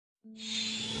E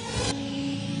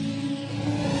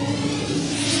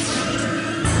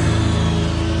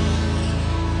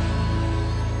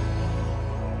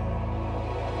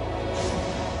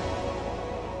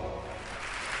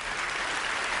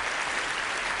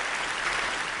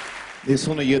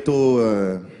sono io tu,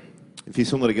 vi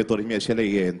sono reggaetori miei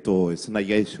sceglienti, sono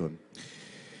io sono.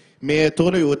 Me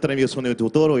todo eu também sono eu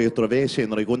todo eu através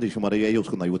no reconto de chamar eu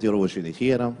com eu tiro hoje de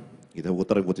tira e da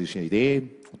outra coisa de ideia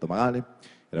o tomale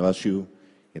era vazio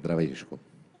e trabalho.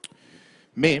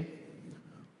 Me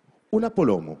una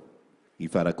polomo e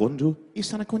farà conto e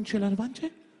sana congelar vance?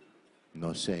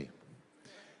 Non sei.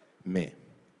 Mais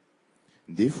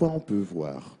des fois on peut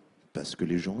voir parce que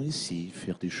les gens ici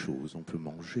faire des choses, on peut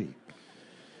manger.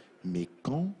 Mais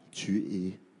quand tu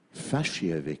es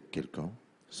fâché avec quelqu'un,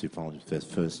 c'est for the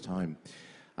first time.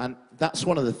 And that's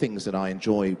one of the things that I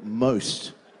enjoy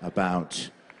most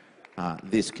about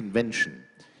this convention.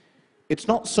 It's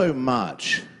not so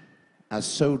much as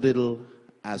so little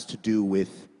as to do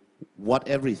with what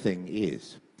everything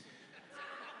is.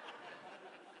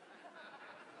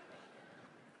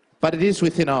 But it is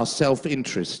within our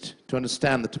self-interest to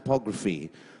understand the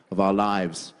topography of our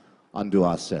lives unto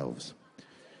ourselves.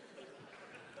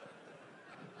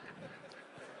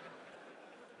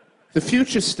 The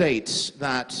future states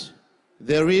that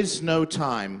there is no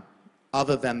time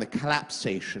other than the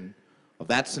collapsation of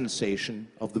that sensation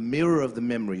of the mirror of the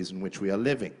memories in which we are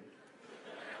living.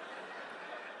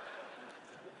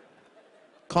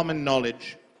 Common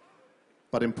knowledge,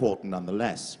 but important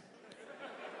nonetheless.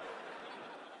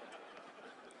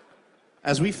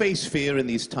 As we face fear in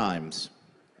these times,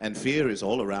 and fear is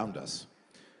all around us,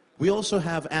 we also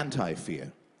have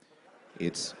anti-fear.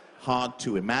 It's hard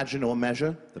to imagine or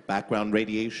measure. The background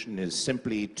radiation is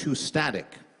simply too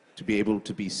static to be able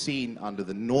to be seen under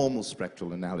the normal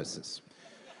spectral analysis.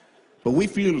 But we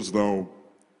feel as though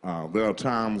there are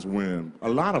times when a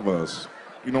lot of us,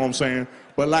 you know what I'm saying?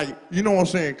 But like, you know what I'm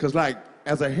saying? Because like,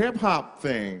 as a hip hop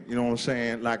thing, you know what I'm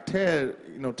saying? Like Ted,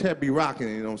 you know, Ted be rocking,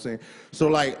 you know what I'm saying? So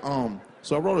like,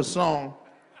 so I wrote a song,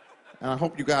 and I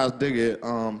hope you guys dig it.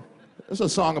 It's a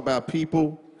song about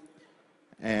people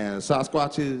and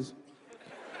Sasquatches,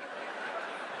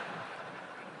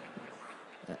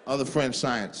 and other French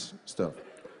science stuff.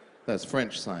 That's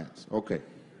French science. Okay.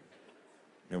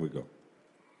 Here we go.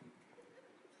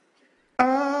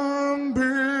 I've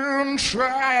been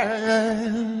trying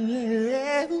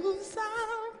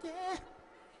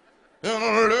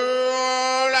and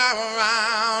all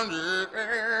around it,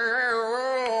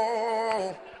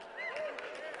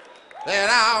 that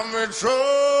I've been so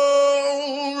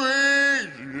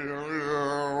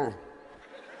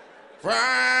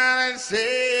trying to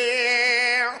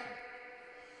say,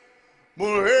 but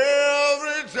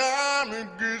every time it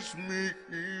gets me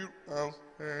here, I'll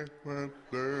say, but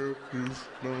there is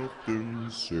nothing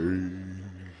to say.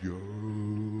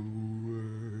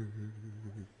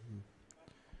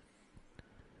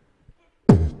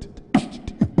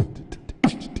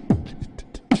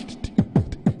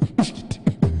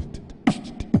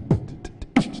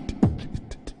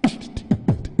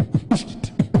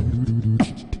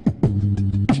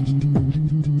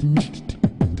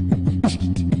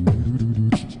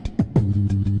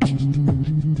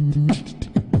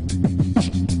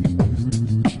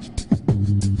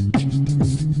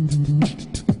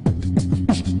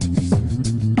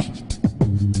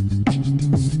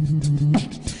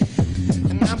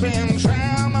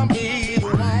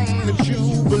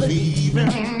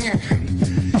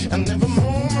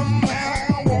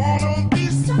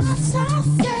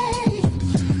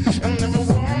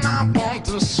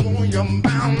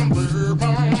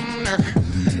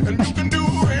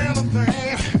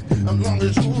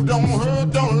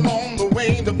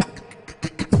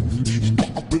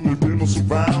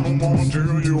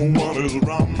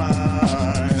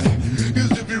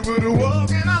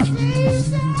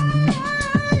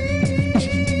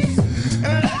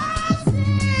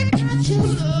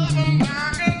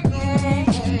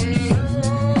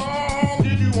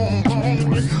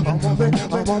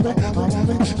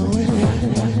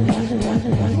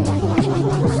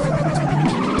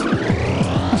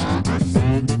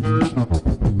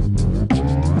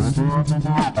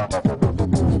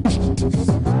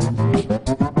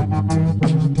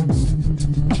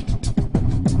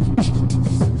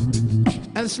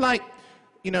 And it's like,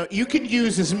 you know, you can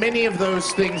use as many of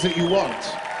those things that you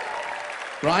want,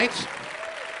 right?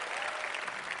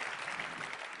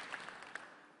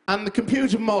 And the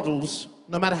computer models,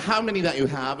 no matter how many that you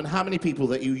have and how many people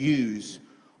that you use,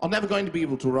 are never going to be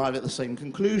able to arrive at the same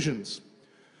conclusions.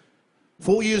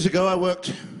 4 years ago, I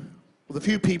worked with a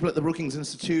few people at the Brookings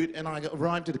Institute, and I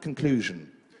arrived at a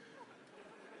conclusion.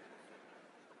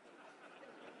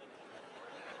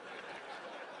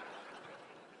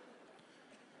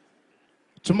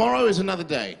 Tomorrow is another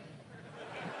day.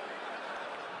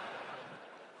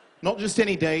 Not just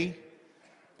any day,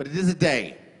 but it is a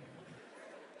day.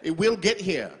 It will get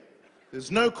here.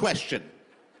 There's no question.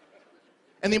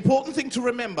 And the important thing to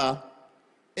remember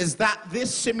is that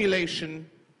this simulation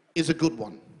is a good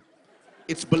one.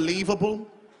 It's believable,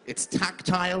 it's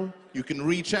tactile, you can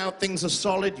reach out, things are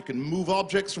solid, you can move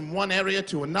objects from one area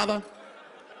to another.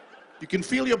 You can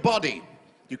feel your body.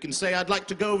 You can say, I'd like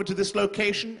to go over to this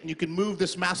location, and you can move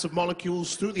this mass of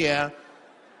molecules through the air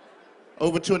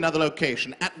over to another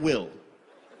location at will.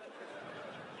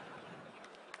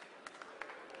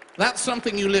 That's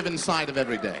something you live inside of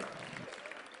every day.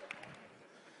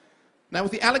 Now,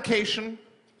 with the allocation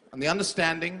and the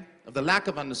understanding of the lack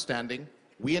of understanding,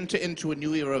 we enter into a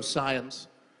new era of science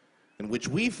in which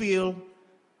we feel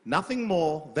nothing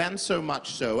more than so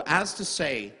much so as to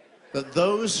say that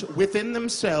those within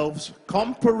themselves,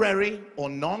 comparary or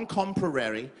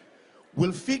non-comparary,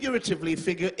 will figuratively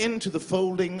figure into the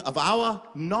folding of our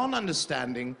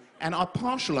non-understanding and our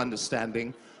partial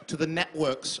understanding to the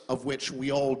networks of which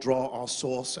we all draw our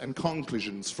source and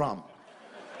conclusions from.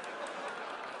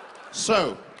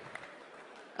 So,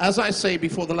 as I say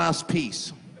before the last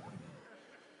piece,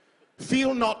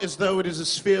 feel not as though it is a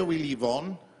sphere we live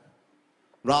on,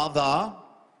 rather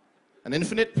an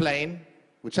infinite plane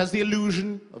which has the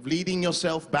illusion of leading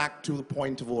yourself back to the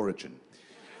point of origin.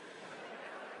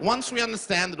 Once we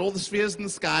understand that all the spheres in the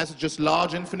skies are just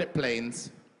large infinite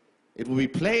planes, it will be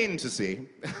plain to see.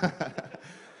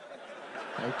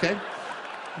 Okay?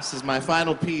 This is my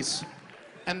final piece.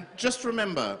 And just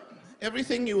remember,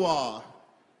 everything you are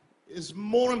is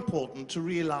more important to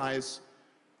realize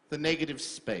the negative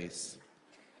space,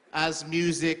 as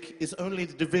music is only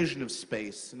the division of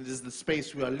space, and it is the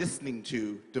space we are listening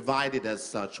to, divided as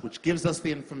such, which gives us the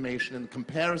information in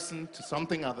comparison to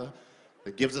something other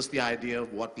that gives us the idea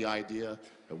of what the idea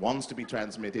that wants to be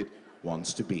transmitted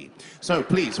wants to be. So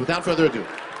please, without further ado.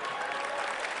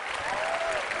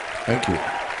 Thank you.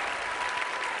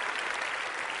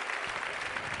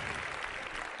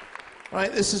 All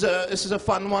right, this is a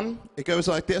fun one. It goes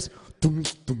like this.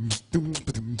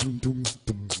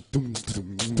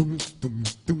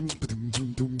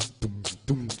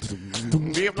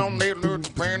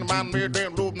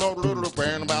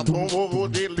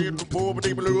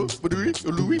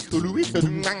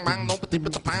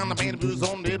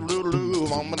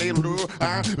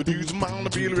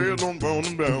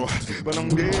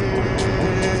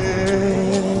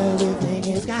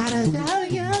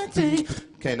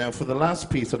 Okay, now for the last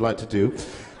piece I'd like to do,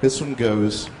 this one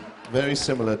goes very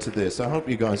similar to this. I hope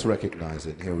you guys recognize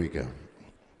it. Here we go.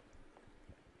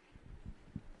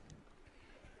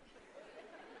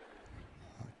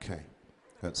 Okay,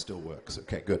 that still works.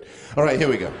 Okay, good. All right, here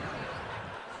we go.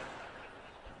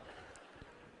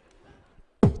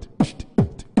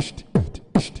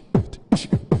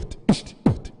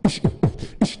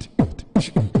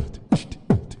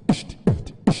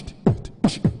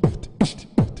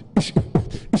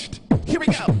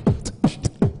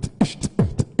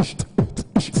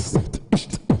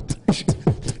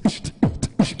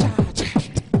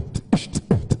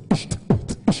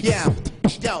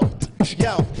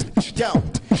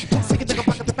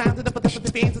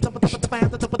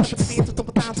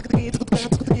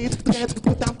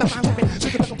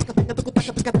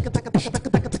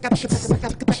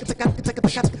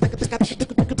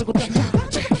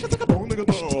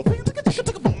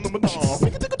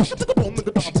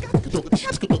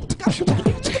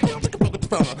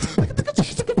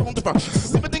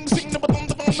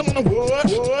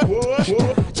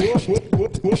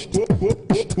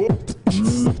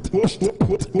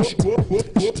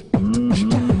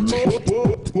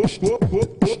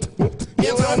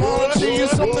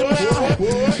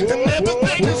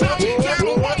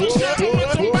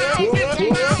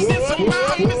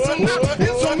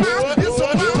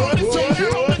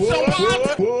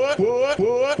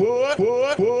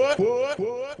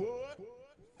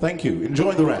 Thank you.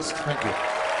 Enjoy the rest. Thank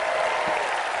you.